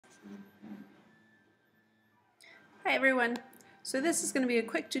Hi everyone. So this is going to be a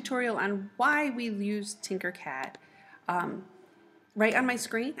quick tutorial on why we use Tinkercad. Right on my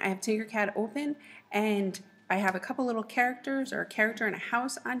screen I have Tinkercad open and I have a couple little characters or a character and a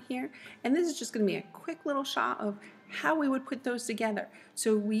house on here, and this is just going to be a quick little shot of how we would put those together.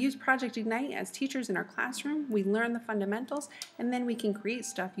 So we use Project Ignite as teachers in our classroom. We learn the fundamentals and then we can create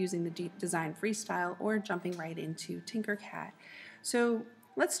stuff using the Design Freestyle or jumping right into Tinkercad. So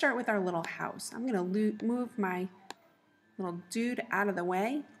let's start with our little house. I'm going to move my little dude out of the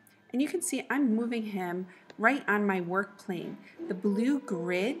way, and you can see I'm moving him right on my work plane. The blue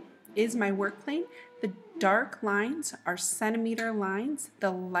grid is my work plane. The dark lines are centimeter lines. The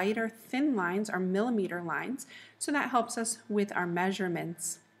lighter thin lines are millimeter lines. So that helps us with our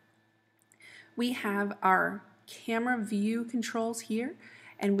measurements. We have our camera view controls here,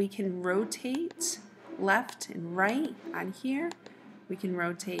 and we can rotate left and right on here. We can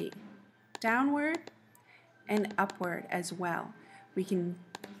rotate downward and upward as well. We can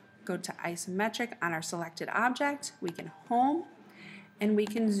go to isometric on our selected object, we can home, and we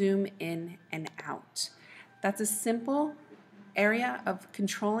can zoom in and out. That's a simple area of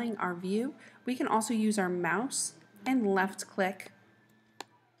controlling our view. We can also use our mouse and left click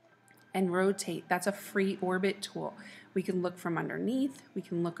and rotate. That's a free orbit tool. We can look from underneath, we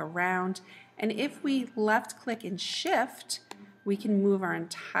can look around, and if we left click and shift, we can move our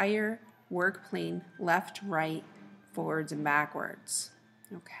entire work plane left, right, forwards, and backwards.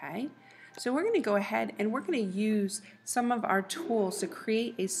 Okay, so we're going to go ahead and we're going to use some of our tools to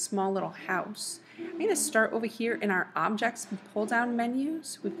create a small little house. I'm going to start over here in our objects and pull down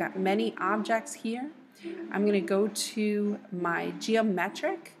menus. We've got many objects here. I'm going to go to my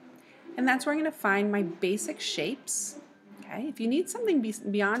geometric, and that's where I'm going to find my basic shapes. Okay, if you need something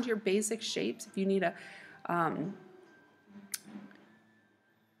beyond your basic shapes, if you need a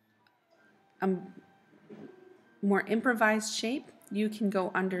more improvised shape, you can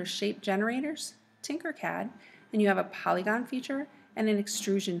go under Shape Generators, Tinkercad, and you have a polygon feature and an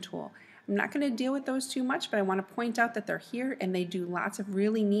extrusion tool. I'm not going to deal with those too much, but I want to point out that they're here and they do lots of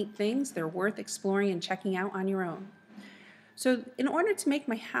really neat things. They're worth exploring and checking out on your own. So in order to make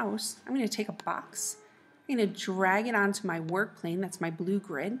my house, I'm going to take a box, I'm going to drag it onto my work plane, that's my blue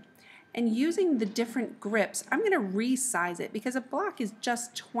grid, and using the different grips, I'm going to resize it because a block is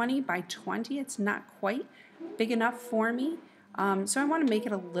just 20 by 20. It's not quite big enough for me, so I want to make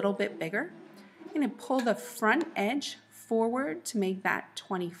it a little bit bigger. I'm going to pull the front edge forward to make that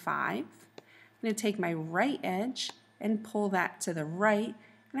 25. I'm going to take my right edge and pull that to the right,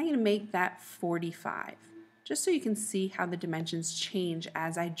 and I'm going to make that 45. Just so you can see how the dimensions change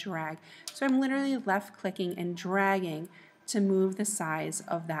as I drag. So I'm literally left clicking and dragging to move the size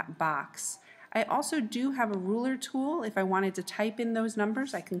of that box. I also do have a ruler tool. If I wanted to type in those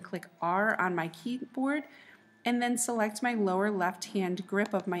numbers, I can click R on my keyboard and then select my lower left hand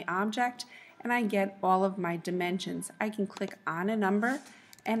grip of my object, and I get all of my dimensions. I can click on a number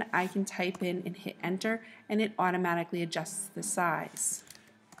and I can type in and hit enter, and it automatically adjusts the size.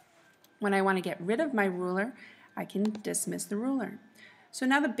 When I want to get rid of my ruler, I can dismiss the ruler. So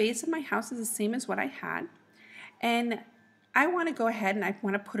now the base of my house is the same as what I had, and I want to go ahead and I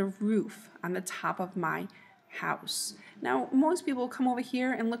want to put a roof on the top of my house. Now, most people come over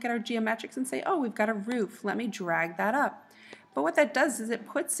here and look at our geometrics and say, oh, we've got a roof. Let me drag that up. But what that does is it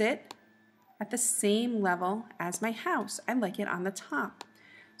puts it at the same level as my house. I like it on the top.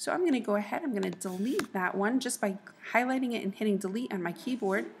 So I'm going to go ahead, I'm going to delete that one just by highlighting it and hitting delete on my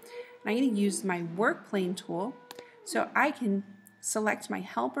keyboard. And I'm going to use my work plane tool so I can select my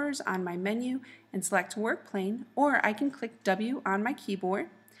helpers on my menu and select work plane, or I can click W on my keyboard.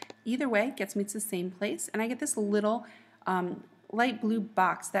 Either way gets me to the same place, and I get this little light blue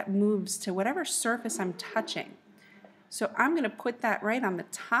box that moves to whatever surface I'm touching. So I'm going to put that right on the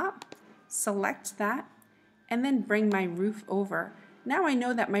top, select that, and then bring my roof over. Now I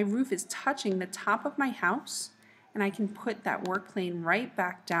know that my roof is touching the top of my house, and I can put that work plane right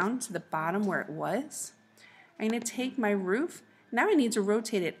back down to the bottom where it was. I'm going to take my roof. Now I need to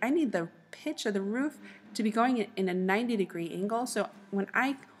rotate it. I need the pitch of the roof to be going in a 90-degree angle. So when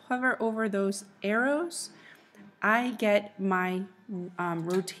I hover over those arrows, I get my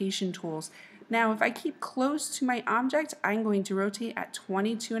rotation tools. Now if I keep close to my object, I'm going to rotate at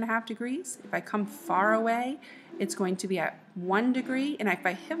 22.5 degrees. If I come far away, it's going to be at 1 degree. And if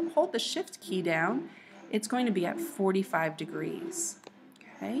I hold the shift key down, it's going to be at 45 degrees.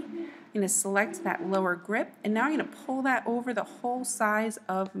 Okay. I'm going to select that lower grip, and now I'm going to pull that over the whole size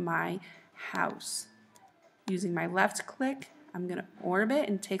of my house. Using my left click, I'm going to orbit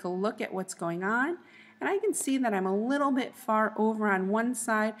and take a look at what's going on, and I can see that I'm a little bit far over on one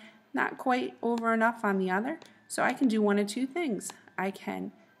side, not quite over enough on the other, So I can do one of two things. I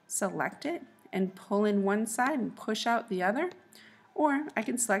can select it and pull in one side and push out the other, or I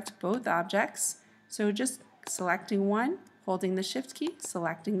can select both objects. So just selecting one, holding the Shift key,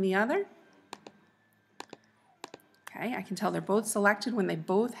 selecting the other. Okay, I can tell they're both selected when they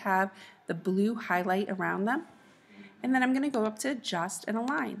both have the blue highlight around them. And then I'm going to go up to Adjust and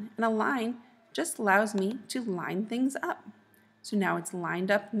Align. And Align just allows me to line things up. So now it's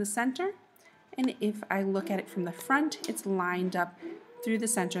lined up in the center. And if I look at it from the front, it's lined up through the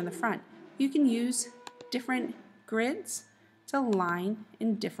center and the front. You can use different grids to align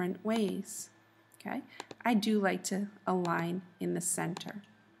in different ways. Okay, I do like to align in the center.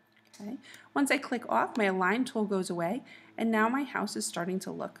 Okay, once I click off, my Align tool goes away, and now my house is starting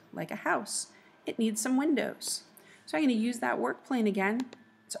to look like a house. It needs some windows. So I'm going to use that work plane again.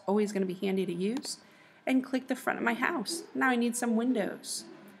 It's always going to be handy to use. And click the front of my house. Now I need some windows.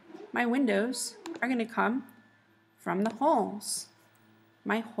 My windows are going to come from the holes.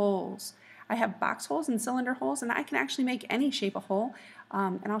 My holes. I have box holes and cylinder holes, and I can actually make any shape of hole.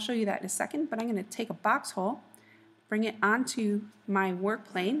 And I'll show you that in a second, but I'm going to take a box hole, bring it onto my work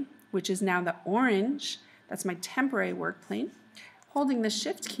plane, which is now the orange. That's my temporary work plane. Holding the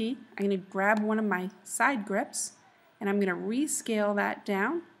Shift key, I'm going to grab one of my side grips, and I'm going to rescale that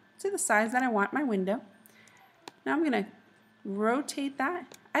down to the size that I want my window. Now I'm going to rotate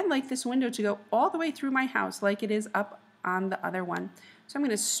that. I'd like this window to go all the way through my house like it is up on the other one. So I'm going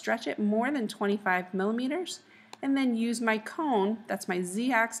to stretch it more than 25 millimeters and then use my cone, that's my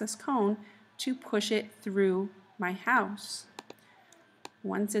Z-axis cone, to push it through my house.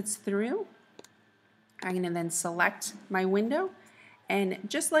 Once it's through, I'm going to then select my window, and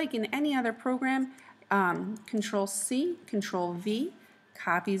just like in any other program, Control C, Control V,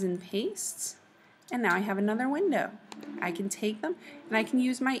 copies and pastes, and now I have another window. I can take them and I can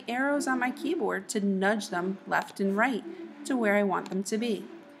use my arrows on my keyboard to nudge them left and right to where I want them to be.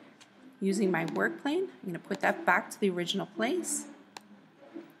 Using my work plane, I'm going to put that back to the original place.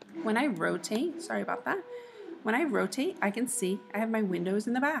 When I rotate, sorry about that, when I rotate, I can see I have my windows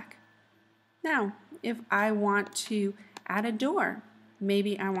in the back. Now, if I want to add a door,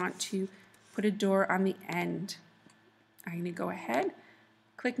 maybe I want to put a door on the end. I'm going to go ahead,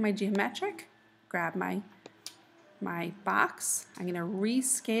 click my geometric, grab my box. I'm going to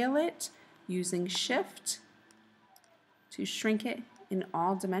rescale it using Shift to shrink it in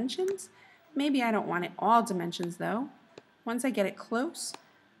all dimensions. Maybe I don't want it all dimensions though. Once I get it close,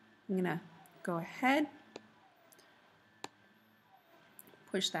 I'm going to go ahead,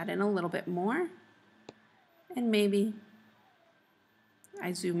 push that in a little bit more, and maybe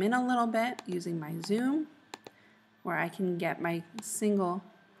I zoom in a little bit using my zoom, where I can get my single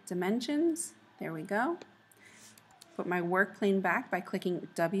dimensions. There we go. Put my work plane back by clicking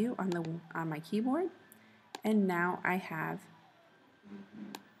W on my keyboard, and now I have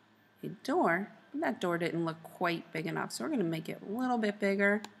a door. That door didn't look quite big enough, so we're going to make it a little bit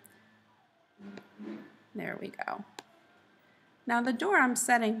bigger. There we go. Now the door I'm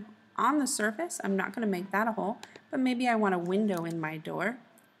setting on the surface, I'm not going to make that a hole, but maybe I want a window in my door.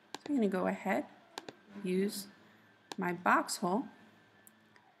 So I'm going to go ahead, use my box hole,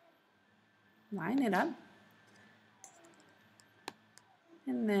 line it up,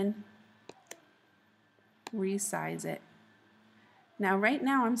 and then resize it. Now right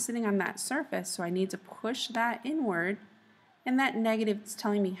now I'm sitting on that surface, so I need to push that inward, and that negative is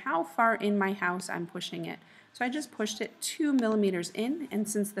telling me how far in my house I'm pushing it. So I just pushed it 2 millimeters in, and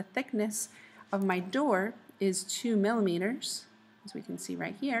since the thickness of my door is 2 millimeters, as we can see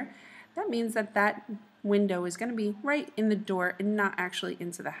right here, that means that that window is going to be right in the door and not actually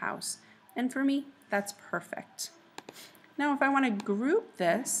into the house. And for me, that's perfect. Now if I want to group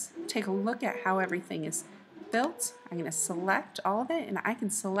this, take a look at how everything is built, I'm going to select all of it, and I can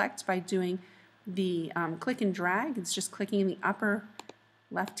select by doing the click and drag. It's just clicking in the upper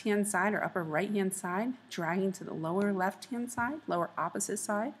left-hand side or upper right-hand side, dragging to the lower left-hand side, lower opposite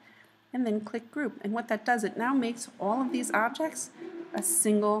side, and then click group. And what that does, it now makes all of these objects a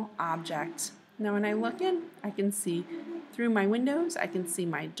single object. Now when I look in, I can see through my windows, I can see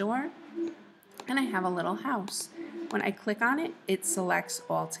my door, and I have a little house. When I click on it, it selects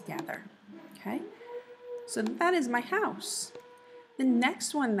all together. Okay, so that is my house. The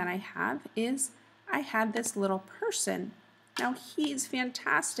next one that I have is I had this little person. Now he's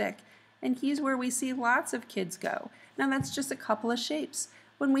fantastic, and he's where we see lots of kids go. Now that's just a couple of shapes.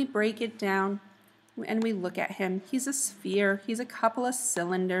 When we break it down and we look at him, he's a sphere, he's a couple of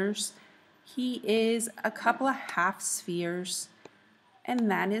cylinders, he is a couple of half spheres,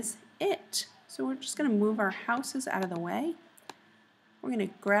 and that is it. So we're just going to move our houses out of the way. We're going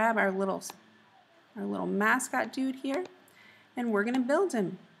to grab our little our little mascot dude here, and we're going to build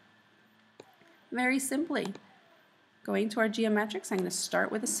him. Very simply, going to our geometrics, I'm going to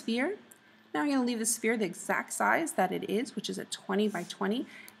start with a sphere. Now I'm going to leave the sphere the exact size that it is, which is a 20 by 20,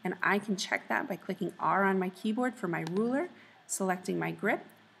 and I can check that by clicking R on my keyboard for my ruler, selecting my grip,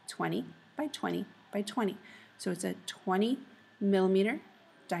 20 by 20 by 20. So it's a 20 millimeter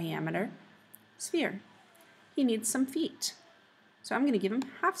diameter sphere. He needs some feet. So I'm going to give him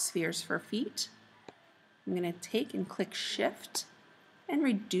half spheres for feet. I'm going to take and click Shift and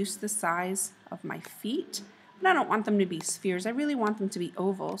reduce the size of my feet. But I don't want them to be spheres. I really want them to be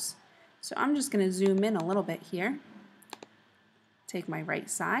ovals. So I'm just going to zoom in a little bit here. Take my right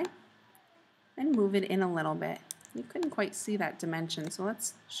side and move it in a little bit. You couldn't quite see that dimension, so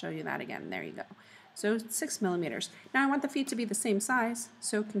let's show you that again. There you go. So 6 millimeters. Now I want the feet to be the same size,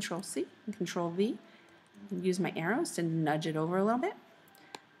 so Control C and Control V. And use my arrows to nudge it over a little bit.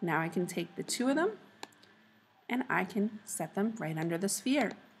 Now I can take the two of them and I can set them right under the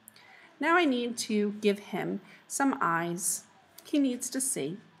sphere. Now I need to give him some eyes. He needs to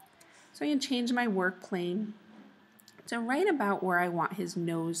see. So I can change my work plane to right about where I want his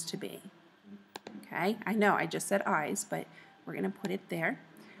nose to be. Okay, I know I just said eyes, but we're going to put it there.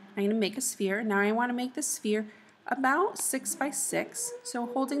 I'm going to make a sphere. Now I want to make the sphere about 6 by 6. So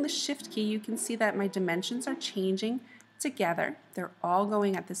holding the Shift key, you can see that my dimensions are changing together. They're all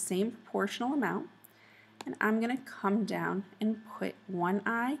going at the same proportional amount. And I'm going to come down and put one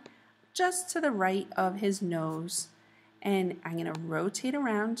eye just to the right of his nose. And I'm going to rotate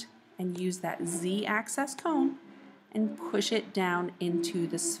around and use that Z-axis cone and push it down into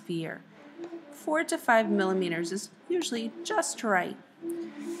the sphere. 4 to 5 millimeters is usually just right.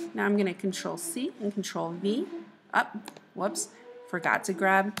 Now I'm going to Control C and Control V. Whoops, forgot to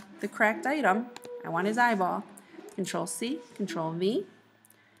grab the correct item. I want his eyeball. Control C, Control V.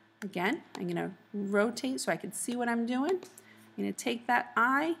 Again, I'm going to rotate so I can see what I'm doing. I'm going to take that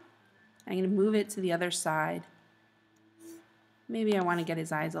eye, I'm going to move it to the other side. Maybe I want to get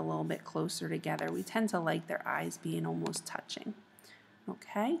his eyes a little bit closer together. We tend to like their eyes being almost touching.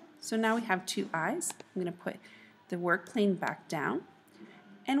 Okay, so now we have two eyes. I'm going to put the work plane back down.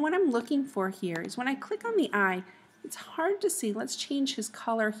 And what I'm looking for here is when I click on the eye, it's hard to see. Let's change his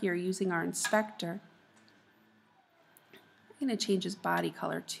color here using our inspector. I'm going to change his body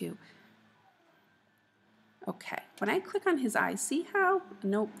color too. Okay, when I click on his eye, see how?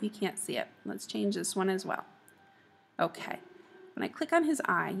 Nope, you can't see it. Let's change this one as well. Okay, when I click on his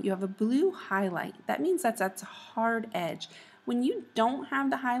eye, you have a blue highlight. That means that's a hard edge. When you don't have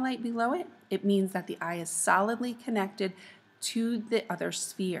the highlight below it, it means that the eye is solidly connected to the other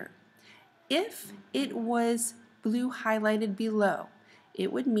sphere. If it was blue highlighted below,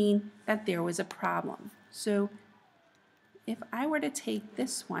 it would mean that there was a problem. So if I were to take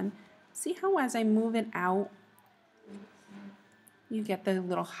this one, see how as I move it out, you get the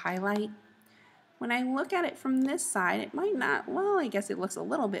little highlight? When I look at it from this side, it might not, well, I guess it looks a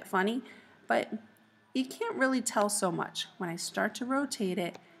little bit funny, but you can't really tell so much. When I start to rotate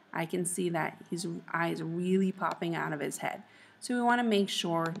it, I can see that his eye is really popping out of his head. So we want to make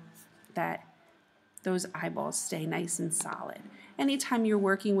sure that those eyeballs stay nice and solid. Anytime you're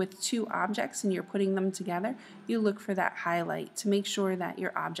working with two objects and you're putting them together, you look for that highlight to make sure that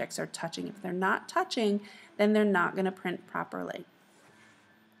your objects are touching. If they're not touching, then they're not going to print properly.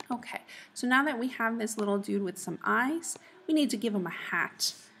 Okay, so now that we have this little dude with some eyes, we need to give him a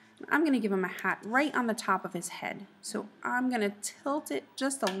hat. I'm going to give him a hat right on the top of his head. So I'm going to tilt it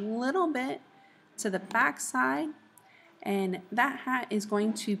just a little bit to the back side, and that hat is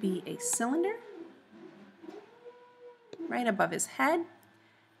going to be a cylinder right above his head,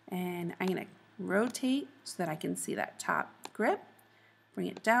 and I'm going to rotate so that I can see that top grip. Bring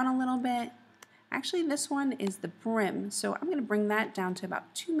it down a little bit. Actually, this one is the brim, so I'm going to bring that down to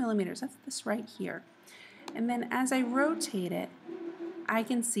about 2 millimeters. That's this right here. And then as I rotate it, I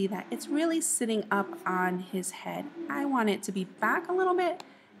can see that it's really sitting up on his head. I want it to be back a little bit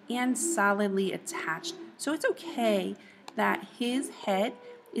and solidly attached. So it's okay that his head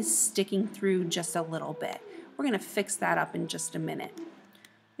is sticking through just a little bit. We're going to fix that up in just a minute. I'm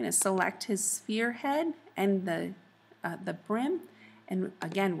going to select his sphere head and the brim. And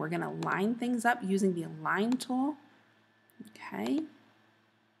again, we're going to line things up using the Align tool. Okay.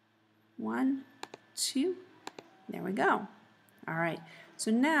 1, 2. There we go. All right.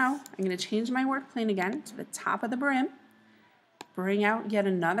 So now I'm going to change my work plane again to the top of the brim. Bring out yet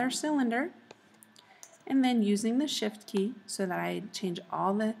another cylinder. And then using the Shift key so that I change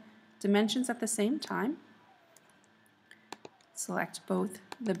all the dimensions at the same time. Select both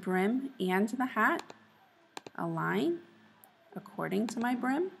the brim and the hat. Align according to my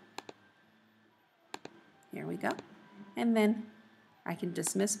brim. Here we go. And then I can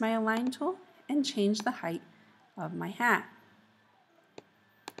dismiss my align tool and change the height of my hat.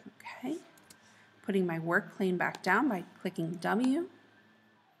 Okay. Putting my work plane back down by clicking W.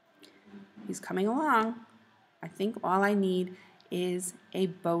 He's coming along. I think all I need is a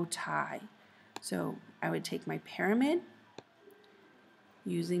bow tie. So I would take my pyramid,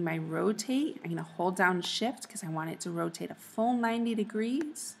 using my rotate. I'm going to hold down shift because I want it to rotate a full 90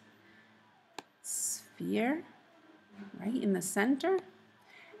 degrees. Sphere right in the center.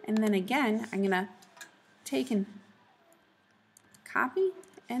 And then again, I'm going to take and copy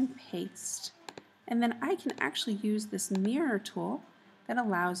and paste. And then I can actually use this mirror tool that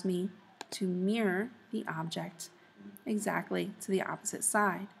allows me to mirror the object exactly to the opposite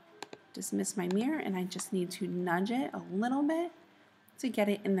side. Dismiss my mirror, and I just need to nudge it a little bit to get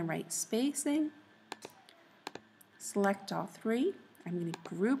it in the right spacing. Select all three. I'm going to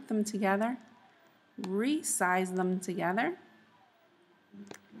group them together, resize them together,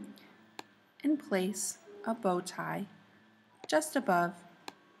 and place a bow tie just above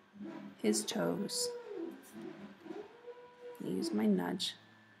his toes. Use my nudge.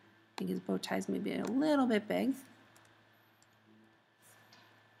 I think his bow tie's maybe a little bit big.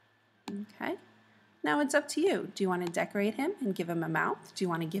 Okay, now it's up to you. Do you want to decorate him and give him a mouth? Do you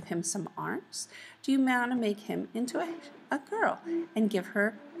want to give him some arms? Do you want to make him into a girl and give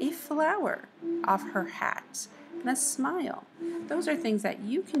her a flower off her hat and a smile? Those are things that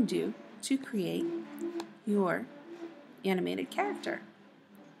you can do to create your animated character.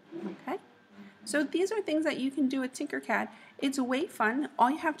 Okay, so these are things that you can do with Tinkercad. It's way fun. All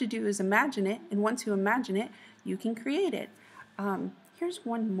you have to do is imagine it, and once you imagine it, you can create it. Here's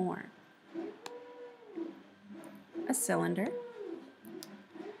one more. A cylinder.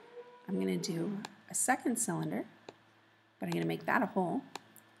 I'm going to do a second cylinder, but I'm going to make that a hole.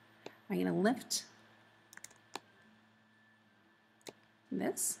 I'm going to lift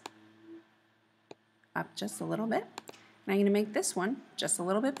this up just a little bit, and I'm going to make this one just a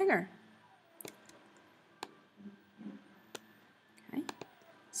little bit bigger. Okay,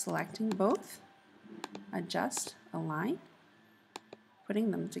 selecting both, adjust, align,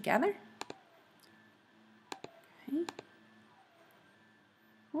 putting them together. Okay.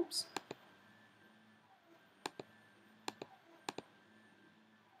 Oops.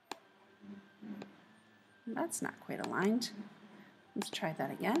 That's not quite aligned. Let's try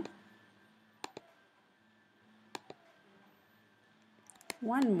that again.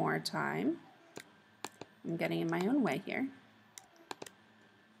 One more time. I'm getting in my own way here.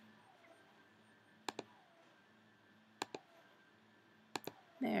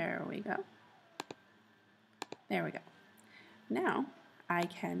 There we go. There we go. Now I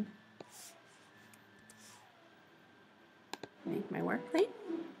can make my work plane,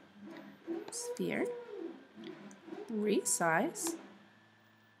 sphere, resize,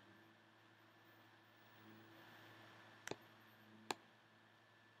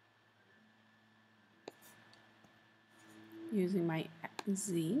 using my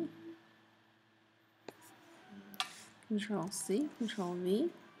Z, Control C, Control V.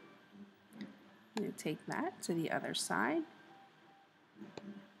 I'm going to take that to the other side.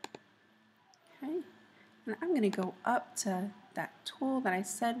 Okay, and I'm going to go up to that tool that I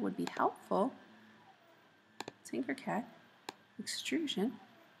said would be helpful, Tinkercad, extrusion.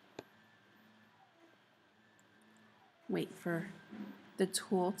 Wait for the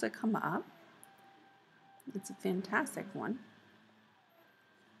tool to come up. It's a fantastic one.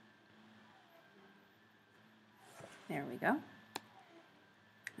 There we go.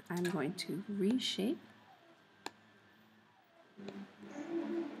 I'm going to reshape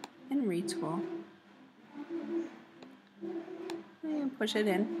and retool. And push it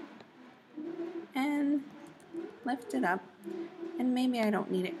in and lift it up. And maybe I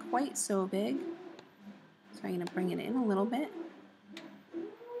don't need it quite so big, so I'm going to bring it in a little bit.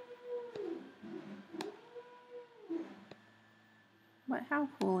 But how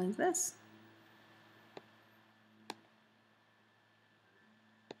cool is this?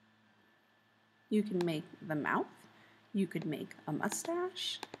 You can make the mouth, you could make a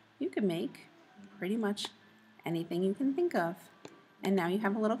mustache, you could make pretty much anything you can think of. And now you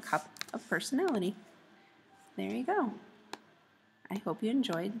have a little cup of personality. There you go. I hope you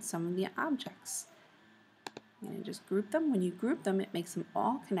enjoyed some of the objects. I'm going to just group them. When you group them, it makes them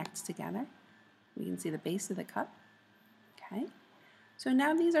all connect together. We can see the base of the cup. Okay. So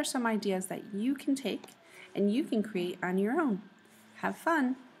now these are some ideas that you can take and you can create on your own. Have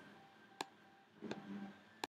fun.